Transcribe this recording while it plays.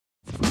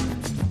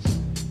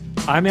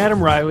I'm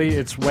Adam Riley.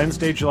 It's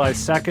Wednesday, July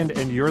 2nd,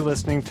 and you're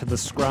listening to the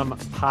Scrum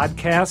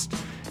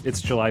podcast. It's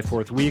July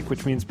 4th week,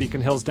 which means Beacon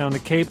Hill's down the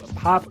Cape.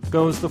 Pop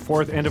goes the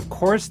 4th, and of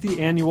course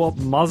the annual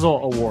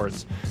Muzzle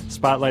Awards,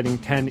 spotlighting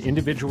 10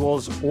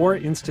 individuals or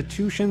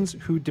institutions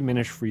who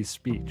diminish free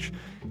speech.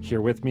 Here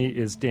with me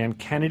is Dan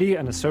Kennedy,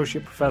 an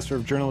associate professor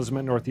of journalism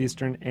at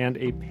Northeastern and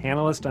a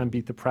panelist on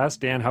Beat the Press.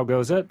 Dan, how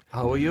goes it?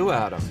 How are you,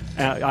 Adam?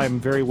 I'm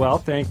very well,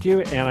 thank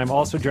you. And I'm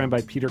also joined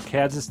by Peter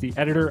Kadzis, the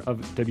editor of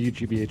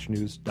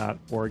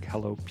WGBHnews.org.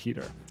 Hello,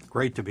 Peter.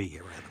 Great to be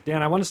here, Adam.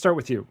 Dan, I want to start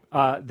with you.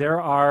 There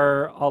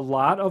are a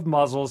lot of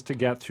muzzles to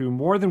get through,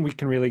 more than we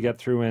can really get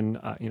through in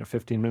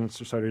 15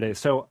 minutes or so today.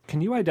 So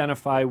can you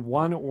identify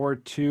one or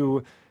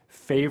two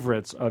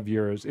favorites of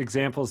yours,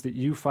 examples that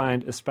you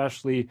find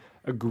especially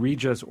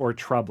egregious or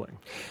troubling?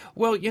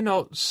 Well,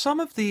 some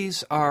of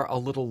these are a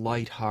little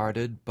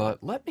lighthearted,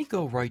 but let me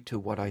go right to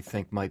what I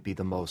think might be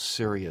the most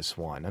serious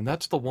one, and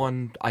that's the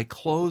one I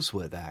close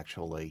with,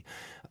 actually,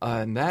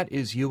 and that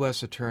is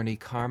U.S. Attorney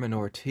Carmen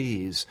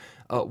Ortiz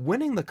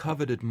winning the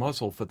coveted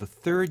muzzle for the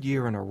third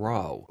year in a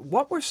row.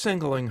 What we're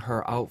singling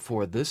her out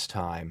for this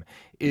time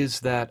is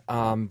that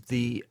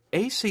the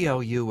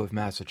ACLU of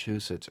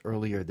Massachusetts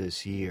earlier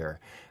this year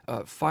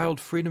filed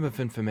Freedom of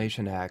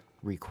Information Act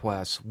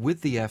requests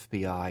with the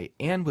FBI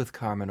and with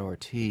Carmen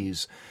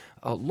Ortiz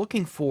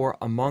looking for,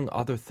 among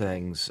other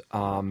things,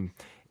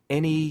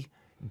 any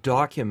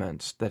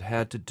documents that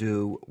had to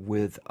do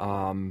with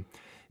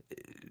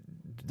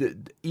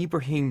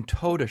Ibrahim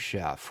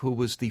Todashev, who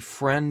was the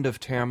friend of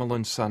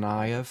Tamerlan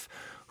Tsarnaev,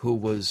 who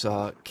was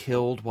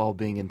killed while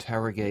being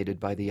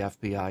interrogated by the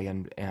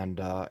FBI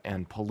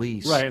and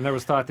police. Right, and there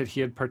was thought that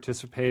he had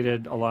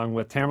participated along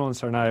with Tamerlan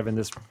Tsarnaev in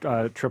this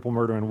triple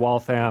murder in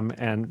Waltham,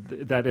 and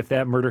that if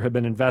that murder had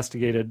been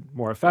investigated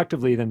more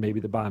effectively, then maybe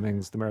the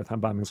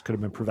marathon bombings could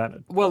have been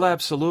prevented. Well,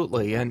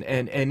 absolutely,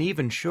 and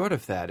even short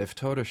of that, if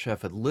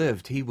Todashev had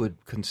lived, he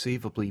would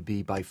conceivably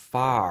be by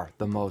far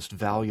the most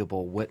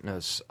valuable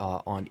witness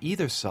on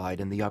either side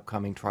in the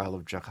upcoming trial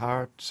of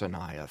Dzhokhar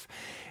Tsarnaev.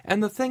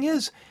 And the thing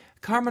is,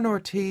 Carmen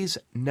Ortiz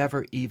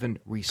never even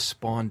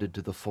responded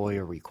to the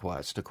FOIA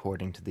request,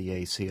 according to the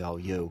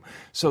ACLU.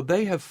 So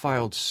they have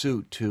filed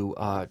suit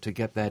to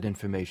get that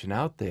information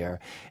out there.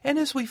 And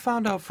as we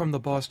found out from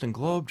the Boston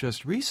Globe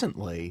just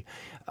recently,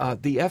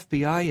 the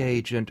FBI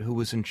agent who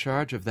was in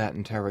charge of that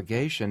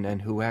interrogation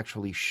and who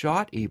actually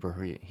shot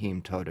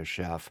Ibrahim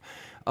Todashev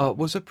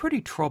was a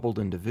pretty troubled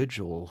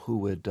individual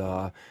who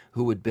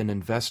had been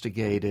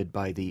investigated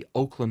by the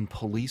Oakland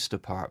Police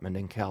Department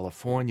in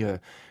California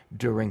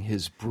during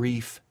his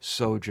brief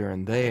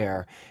sojourn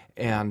there,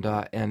 and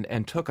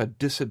took a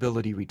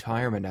disability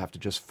retirement after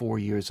just 4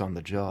 years on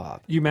the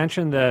job. You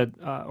mentioned that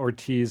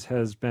Ortiz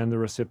has been the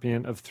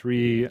recipient of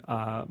three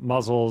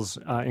muzzles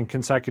in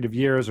consecutive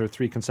years, or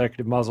three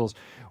consecutive muzzles.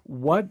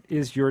 What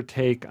is your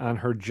take on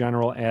her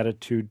general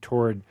attitude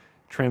toward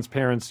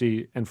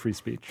transparency and free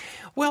speech?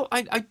 Well,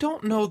 I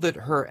don't know that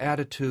her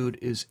attitude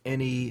is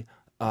any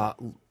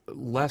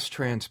less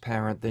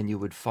transparent than you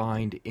would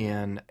find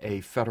in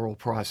a federal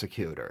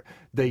prosecutor.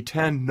 They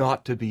tend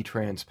not to be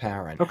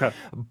transparent. Okay.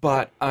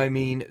 But, I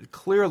mean,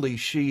 clearly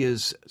she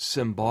is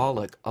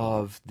symbolic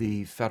of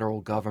the federal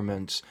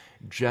government's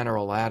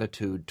general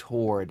attitude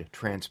toward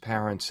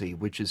transparency,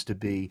 which is to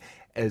be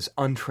as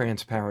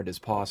untransparent as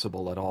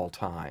possible at all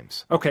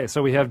times. Okay,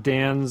 so we have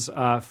Dan's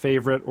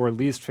favorite or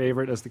least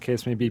favorite, as the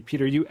case may be.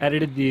 Peter, you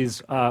edited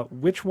these.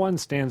 Which one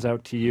stands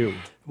out to you?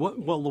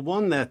 Well, the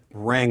one that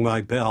rang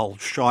my bell,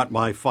 shot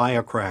my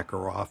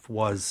firecracker off,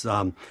 was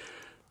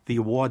the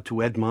award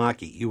to Ed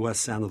Markey, U.S.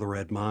 Senator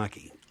Ed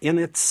Markey. And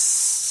it's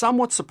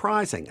somewhat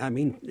surprising. I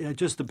mean,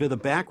 just a bit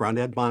of background,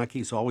 Ed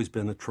Markey's always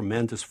been a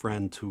tremendous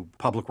friend to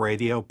public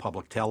radio,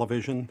 public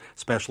television,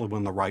 especially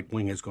when the right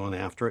wing is going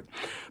after it.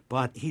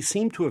 But he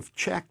seemed to have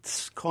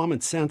checked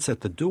common sense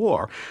at the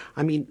door.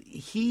 I mean,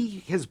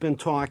 he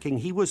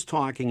was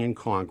talking in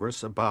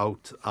Congress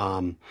about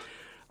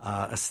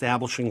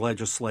establishing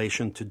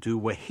legislation to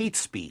do a hate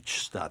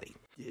speech study.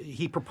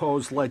 He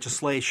proposed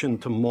legislation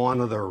to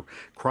monitor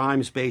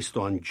crimes based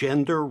on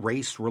gender,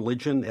 race,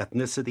 religion,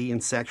 ethnicity,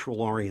 and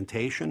sexual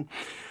orientation.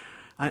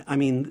 I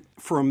mean,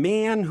 for a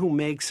man who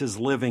makes his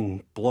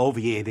living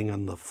bloviating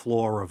on the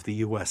floor of the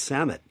U.S.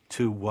 Senate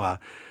to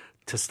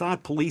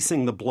start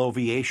policing the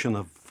bloviation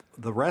of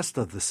the rest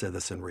of the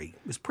citizenry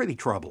is pretty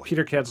troubling.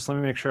 Peter Kadzis, let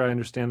me make sure I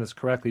understand this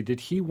correctly. Did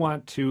he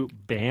want to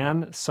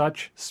ban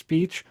such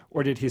speech,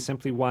 or did he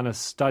simply want to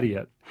study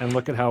it and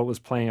look at how it was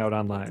playing out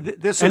online?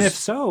 If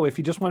so, if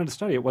he just wanted to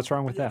study it, what's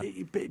wrong with that?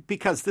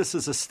 Because this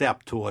is a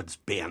step towards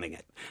banning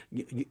it.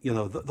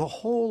 The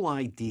whole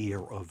idea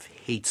of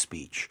hate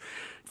speech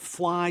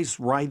flies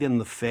right in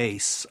the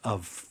face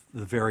of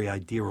the very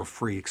idea of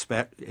free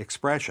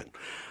expression.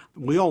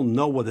 We all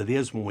know what it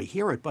is when we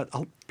hear it, but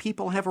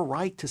people have a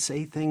right to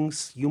say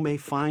things you may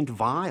find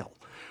vile.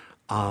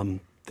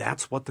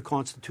 that's what the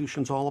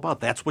Constitution's all about.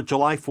 That's what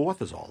July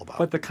 4th is all about.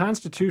 But the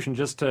Constitution,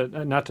 just to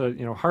not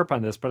to harp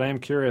on this, but I am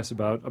curious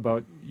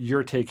about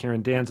your take here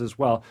and Dan's as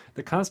well.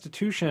 The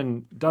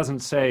Constitution doesn't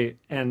say,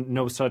 and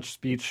no such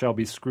speech shall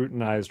be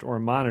scrutinized or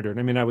monitored.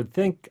 I mean, I would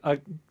think a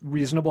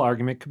reasonable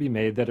argument could be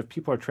made that if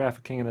people are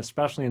trafficking in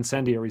especially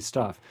incendiary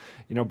stuff,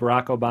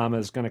 Barack Obama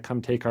is going to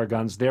come take our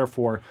guns,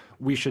 therefore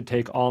we should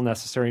take all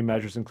necessary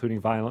measures, including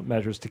violent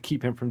measures, to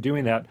keep him from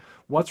doing that.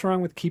 What's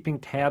wrong with keeping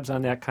tabs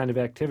on that kind of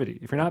activity?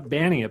 If you're not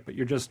banning it, but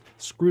you're just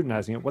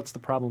scrutinizing it, what's the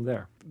problem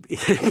there?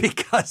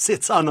 Because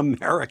it's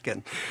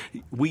un-American.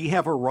 We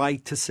have a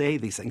right to say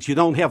these things. You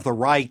don't have the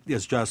right,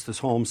 as Justice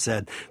Holmes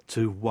said,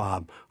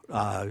 to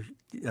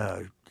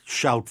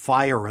shout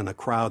fire in a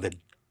crowded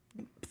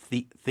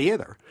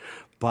theater.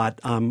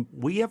 But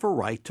we have a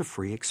right to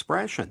free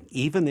expression,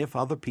 even if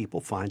other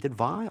people find it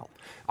vile.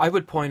 I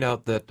would point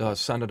out that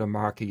Senator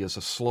Markey is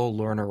a slow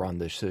learner on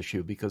this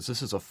issue because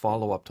this is a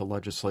follow-up to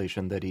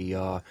legislation that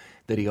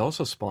he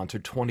also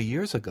sponsored 20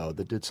 years ago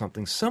that did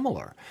something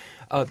similar.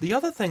 The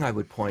other thing I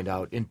would point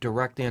out, in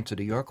direct answer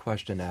to your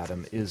question,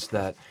 Adam, is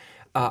that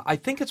I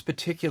think it's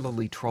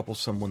particularly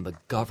troublesome when the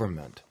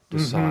government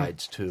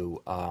decides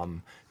to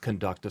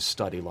conduct a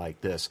study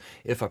like this.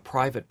 If a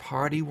private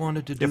party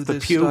wanted to do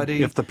this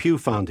study... If the Pew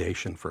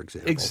Foundation, for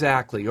example.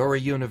 Exactly, or a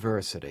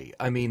university.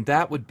 I mean,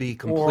 that would be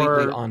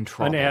completely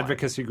untroubling. An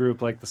advocacy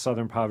group like the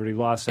Southern Poverty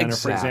Law Center,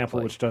 for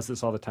example, which does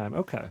this all the time.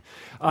 Okay.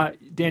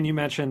 Dan, you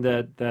mentioned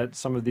that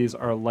some of these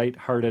are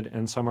lighthearted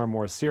and some are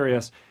more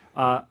serious.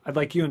 I'd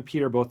like you and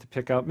Peter both to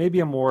pick out maybe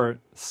a more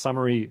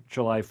summary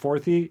July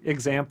 4th-y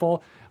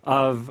example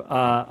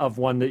of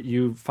one that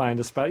you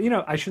find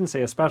I shouldn't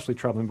say especially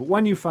troubling, but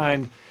one you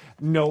find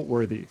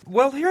noteworthy.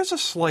 Well, here's a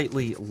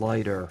slightly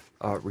lighter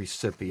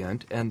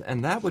recipient,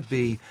 and that would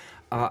be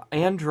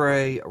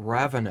Andre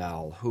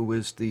Ravenel, who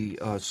is the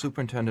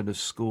superintendent of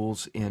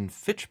schools in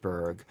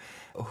Fitchburg,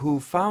 who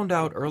found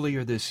out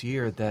earlier this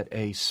year that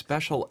a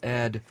special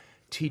ed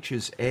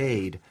teacher's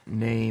aide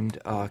named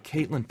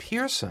Caitlin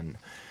Pearson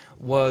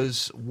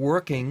was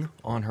working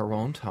on her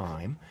own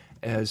time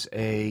as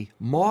a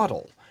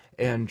model.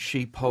 And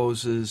she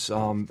poses,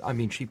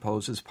 she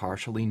poses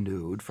partially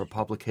nude for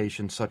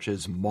publications such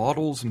as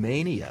Models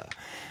Mania.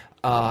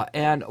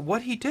 And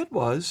what he did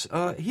was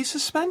he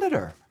suspended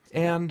her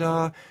and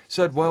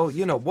said,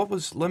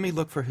 let me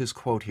look for his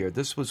quote here.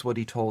 This was what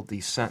he told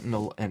the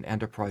Sentinel and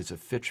Enterprise of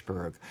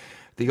Fitchburg.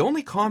 The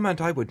only comment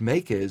I would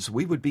make is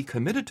we would be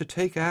committed to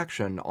take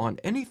action on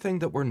anything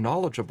that we're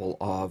knowledgeable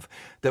of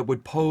that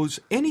would pose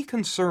any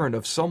concern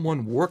of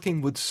someone working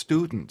with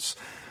students.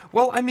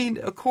 Well, I mean,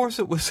 of course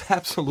it was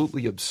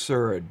absolutely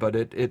absurd, but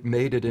it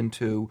made it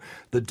into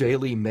the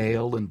Daily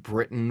Mail in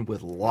Britain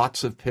with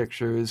lots of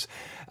pictures.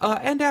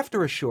 And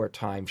after a short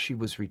time, she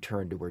was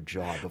returned to her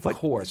job, of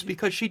course,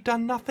 because she'd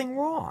done nothing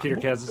wrong. Peter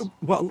Kazis?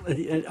 Well,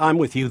 I'm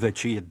with you that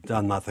she had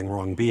done nothing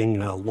wrong.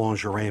 Being a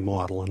lingerie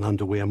model, an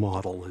underwear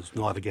model, is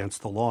not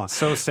against the law.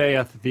 So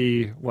saith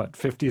the,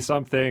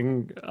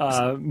 50-something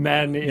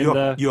men in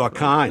the... You're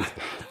kind.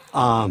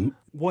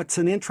 What's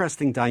an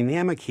interesting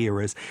dynamic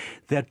here is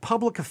that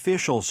public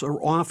officials are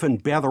often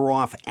better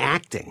off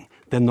acting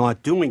than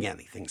not doing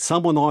anything.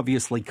 Someone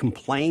obviously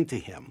complained to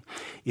him.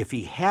 If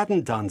he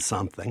hadn't done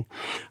something,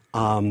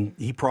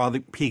 he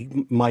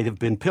might have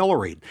been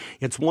pilloried.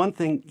 It's one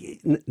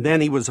thing.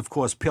 Then he was, of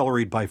course,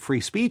 pilloried by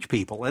free speech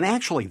people. And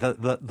actually,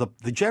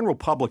 the general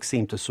public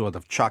seemed to sort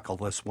of chuckle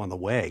this one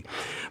away.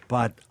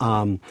 But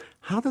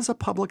how does a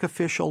public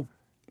official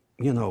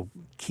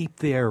keep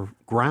their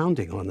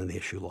grounding on an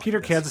issue like Peter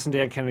this? Kazis and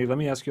Dan Kennedy, let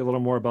me ask you a little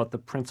more about the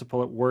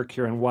principle at work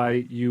here and why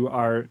you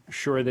are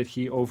sure that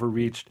he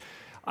overreached.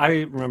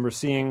 I remember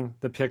seeing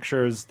the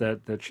pictures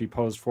that she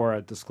posed for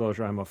at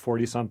Disclosure. I'm a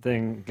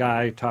 40-something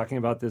guy talking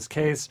about this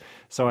case,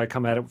 so I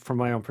come at it from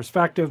my own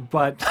perspective.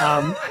 But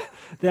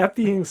that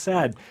being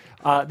said,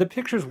 the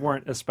pictures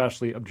weren't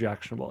especially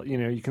objectionable.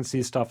 You can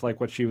see stuff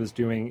like what she was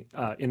doing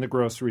in the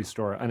grocery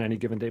store on any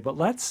given day. But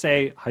let's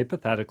say,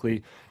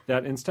 hypothetically,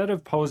 that instead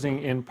of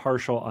posing in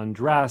partial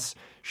undress,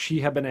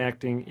 she had been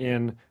acting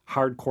in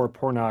hardcore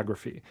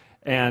pornography.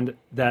 And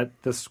that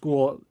the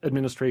school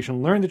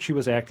administration learned that she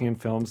was acting in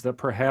films that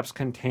perhaps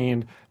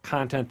contained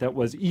content that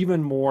was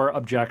even more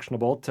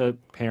objectionable to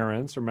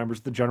parents or members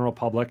of the general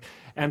public,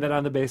 and that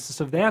on the basis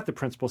of that, the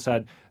principal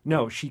said,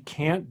 no, she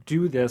can't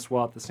do this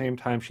while at the same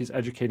time she's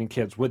educating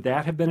kids. Would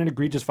that have been an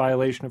egregious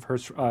violation of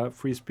her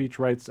free speech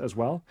rights as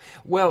well?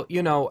 Well,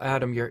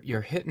 Adam,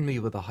 you're hitting me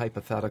with a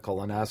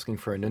hypothetical and asking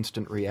for an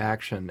instant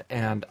reaction.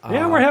 And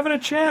yeah, we're having a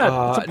chat.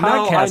 It's a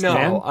podcast,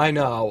 man. I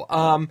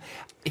know.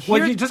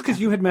 Just because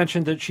you had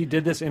mentioned that she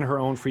did this in her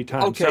own free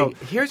time. Okay,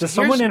 so does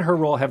someone in her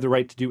role have the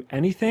right to do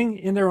anything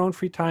in their own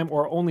free time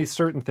or only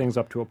certain things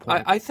up to a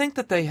point? I think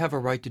that they have a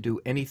right to do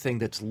anything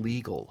that's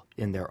legal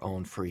in their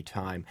own free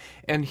time.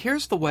 And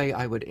here's the way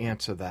I would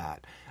answer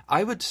that.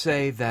 I would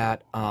say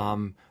that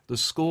the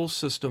school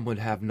system would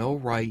have no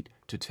right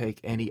to take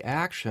any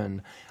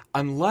action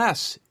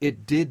unless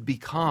it did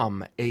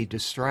become a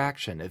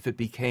distraction. If it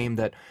became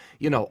that,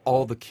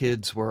 all the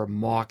kids were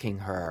mocking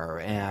her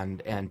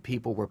and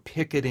people were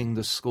picketing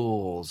the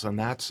schools and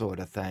that sort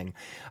of thing,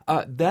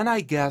 then I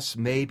guess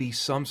maybe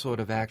some sort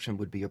of action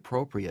would be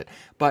appropriate.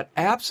 But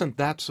absent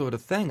that sort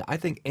of thing, I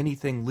think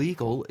anything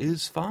legal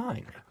is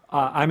fine.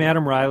 I'm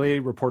Adam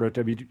Riley, reporter at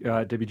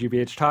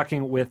WGBH,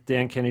 talking with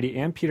Dan Kennedy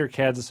and Peter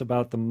Kadzis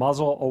about the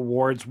Muzzle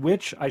Awards,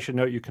 which I should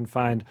note you can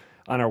find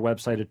on our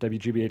website at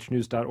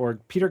WGBHnews.org.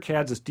 Peter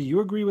Kadzis, do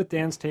you agree with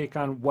Dan's take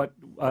on what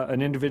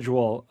an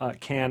individual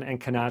can and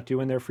cannot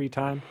do in their free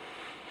time?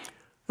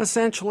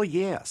 Essentially,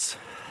 yes.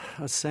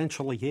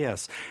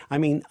 I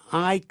mean,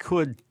 I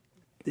could...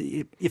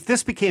 If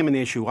this became an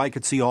issue, I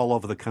could see all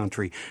over the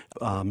country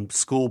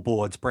school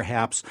boards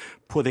perhaps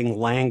putting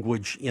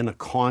language in a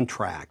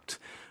contract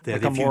that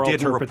like if a moral you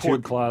didn't turpitude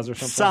report clause or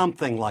something?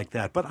 Something like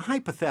that. But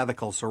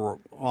hypotheticals are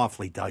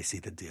awfully dicey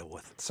to deal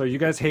with. So you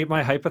guys hate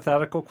my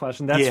hypothetical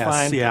question. That's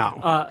fine.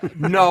 Yeah.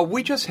 No,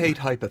 we just hate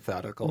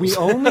hypotheticals. We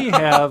only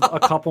have a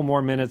couple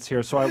more minutes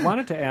here, so I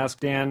wanted to ask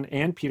Dan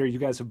and Peter, you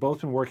guys have both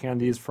been working on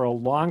these for a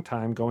long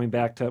time, going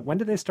back to, when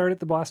did they start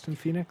at the Boston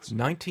Phoenix?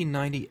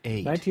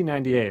 1998.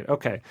 1998,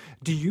 okay.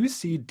 Do you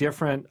see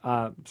different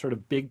sort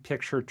of big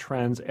picture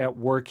trends at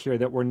work here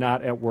that were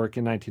not at work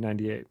in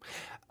 1998?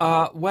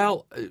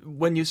 Well,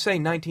 when you say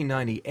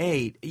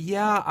 1998,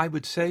 yeah, I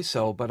would say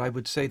so, but I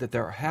would say that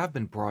there have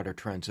been broader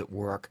trends at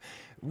work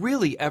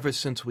really ever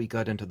since we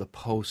got into the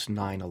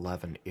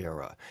post-9/11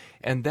 era.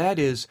 And that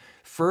is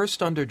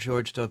first under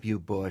George W.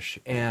 Bush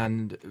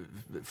and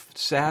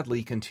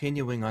sadly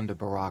continuing under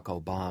Barack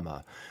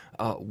Obama.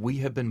 We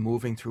have been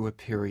moving through a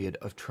period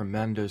of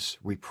tremendous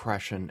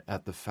repression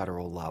at the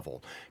federal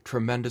level,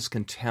 tremendous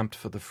contempt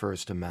for the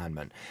First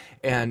Amendment.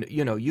 And,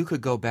 you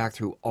could go back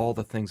through all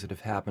the things that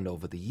have happened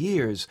over the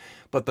years,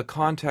 but the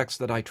context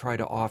that I try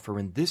to offer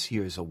in this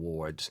year's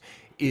awards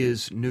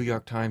is New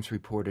York Times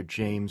reporter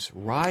James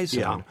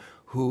Risen,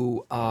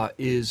 who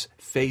is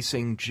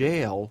facing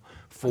jail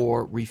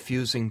for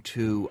refusing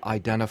to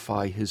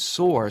identify his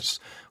source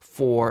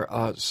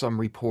for some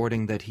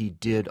reporting that he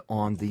did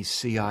on the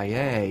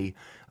CIA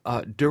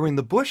during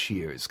the Bush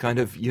years, kind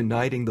of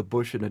uniting the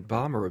Bush and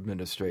Obama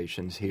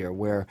administrations here,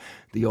 where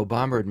the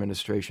Obama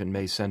administration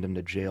may send him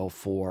to jail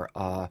for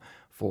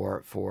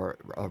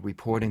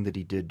reporting that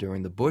he did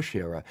during the Bush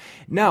era.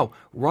 Now,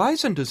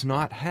 Risen does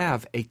not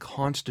have a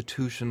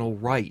constitutional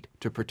right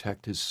to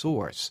protect his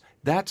source.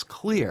 That's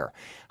clear.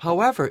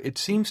 However, it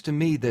seems to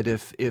me that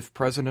if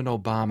President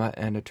Obama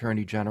and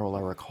Attorney General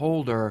Eric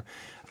Holder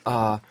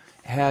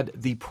had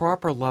the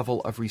proper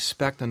level of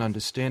respect and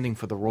understanding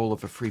for the role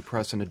of a free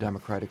press in a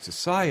democratic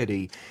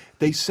society,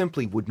 they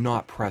simply would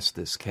not press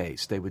this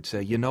case. They would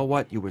say, you know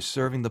what, you were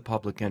serving the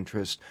public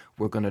interest,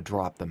 we're going to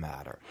drop the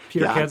matter.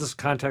 Peter, Kansas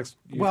context.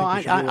 Well,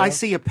 I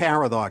see a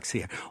paradox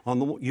here.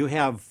 You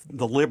have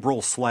the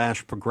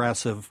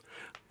liberal/progressive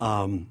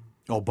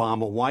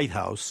Obama White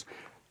House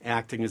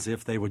acting as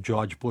if they were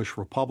George Bush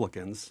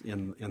Republicans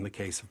in the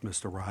case of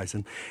Mr.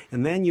 Risen.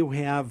 And then you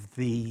have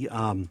the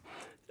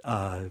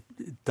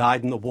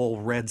dyed-in-the-wool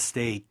red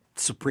state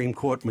Supreme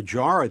Court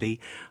majority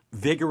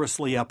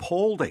vigorously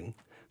upholding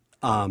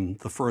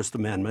the First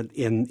Amendment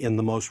in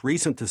the most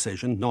recent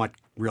decision, not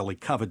really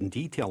covered in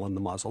detail in the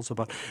Muzzles,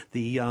 about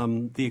the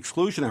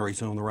exclusionary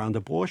zone around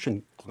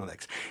abortion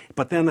clinics.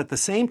 But then at the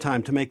same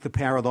time, to make the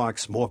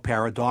paradox more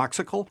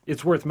paradoxical,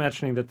 it's worth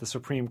mentioning that the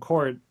Supreme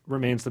Court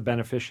remains the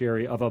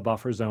beneficiary of a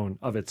buffer zone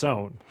of its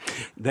own.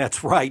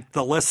 That's right.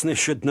 The listeners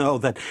should know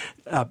that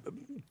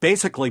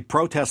basically,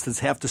 protesters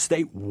have to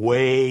stay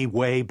way,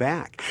 way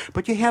back.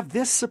 But you have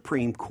this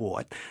Supreme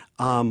Court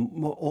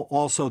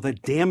also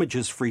that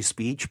damages free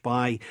speech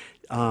by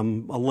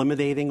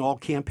eliminating all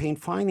campaign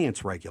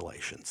finance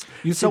regulations.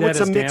 You see that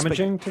as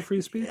damaging to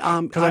free speech?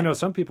 Because I know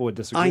some people would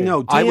disagree. I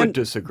know. I would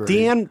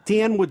disagree.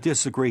 Dan would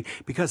disagree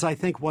because I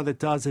think what it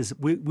does is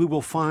we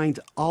will find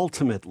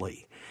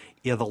ultimately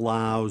it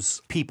allows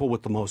people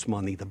with the most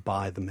money to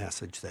buy the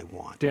message they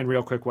want. Dan,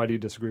 real quick, why do you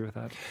disagree with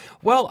that?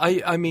 Well,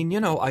 I mean,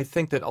 I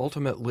think that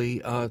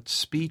ultimately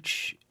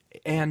speech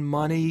and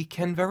money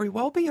can very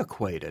well be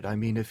equated. I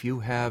mean, if you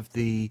have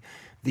the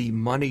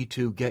money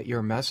to get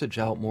your message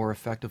out more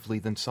effectively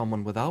than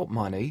someone without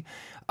money,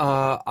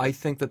 I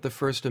think that the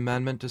First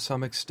Amendment to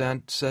some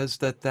extent says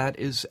that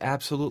is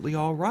absolutely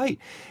all right.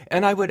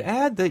 And I would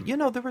add that,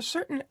 there are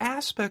certain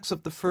aspects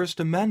of the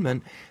First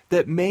Amendment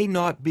that may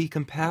not be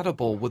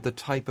compatible with the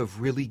type of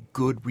really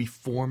good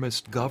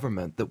reformist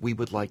government that we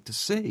would like to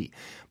see.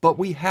 But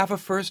we have a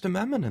First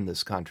Amendment in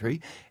this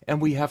country,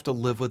 and we have to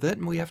live with it,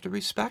 and we have to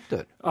respect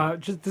it.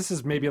 This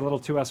is maybe a little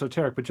too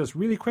esoteric, but just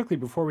really quickly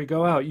before we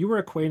go out, you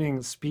were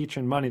equating speech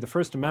and money. The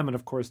First Amendment,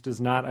 of course,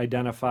 does not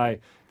identify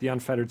the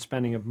unfettered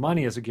spending of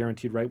money as a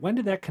guaranteed right. When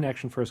did that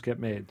connection first get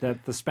made,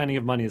 that the spending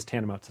of money is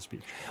tantamount to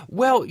speech?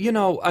 Well,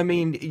 I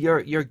mean,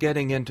 you're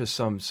getting into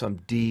some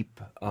deep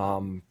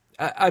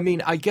I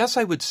mean, I guess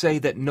I would say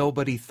that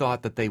nobody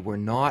thought that they were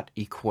not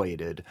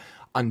equated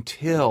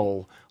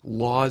until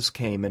laws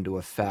came into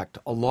effect,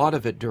 a lot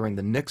of it during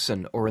the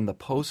Nixon or in the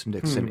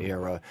post-Nixon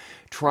era,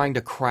 trying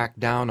to crack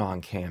down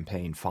on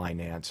campaign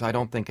finance. I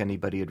don't think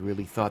anybody had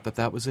really thought that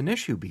that was an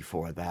issue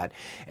before that.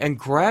 And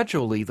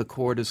gradually the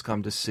court has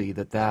come to see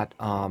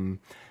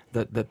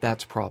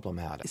that's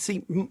problematic.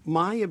 See,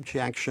 my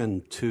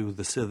objection to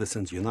the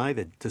Citizens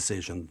United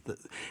decision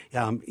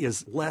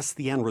is less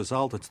the end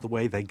result, it's the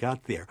way they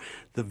got there.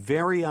 The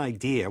very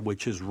idea,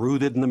 which is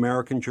rooted in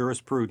American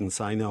jurisprudence,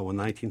 I know, a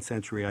 19th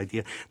century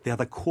idea, that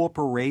a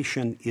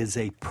corporation is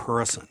a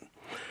person.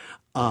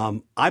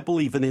 I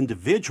believe an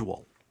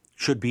individual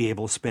should be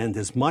able to spend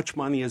as much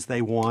money as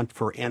they want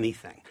for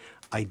anything.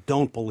 I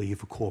don't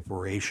believe a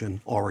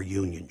corporation or a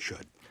union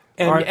should.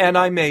 And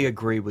I may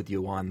agree with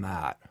you on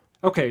that.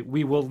 Okay,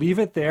 we will leave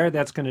it there.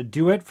 That's going to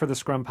do it for the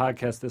Scrum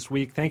podcast this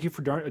week. Thank you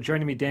for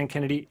joining me, Dan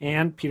Kennedy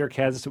and Peter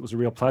Kadzis. It was a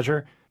real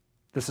pleasure.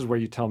 This is where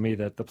you tell me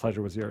that the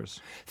pleasure was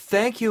yours.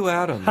 Thank you,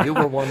 Adam. You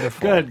were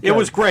wonderful. Good. It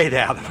was great,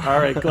 Adam. All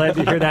right, glad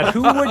to hear that.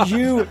 Who would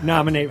you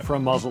nominate for a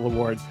Muzzle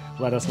Award?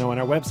 Let us know on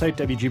our website,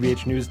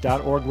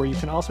 wgbhnews.org, where you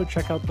can also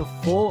check out the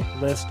full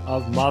list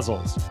of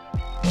muzzles.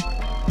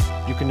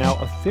 You can now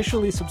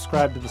officially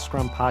subscribe to the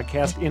Scrum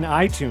podcast in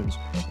iTunes,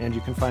 and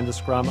you can find the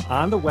Scrum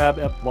on the web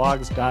at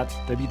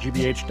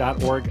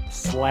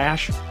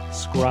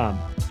blogs.wgbh.org/Scrum.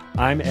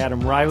 I'm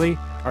Adam Riley.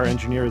 Our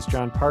engineer is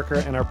John Parker,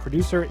 and our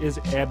producer is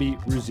Abby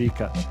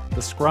Ruzicka.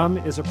 The Scrum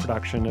is a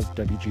production of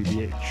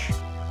WGBH.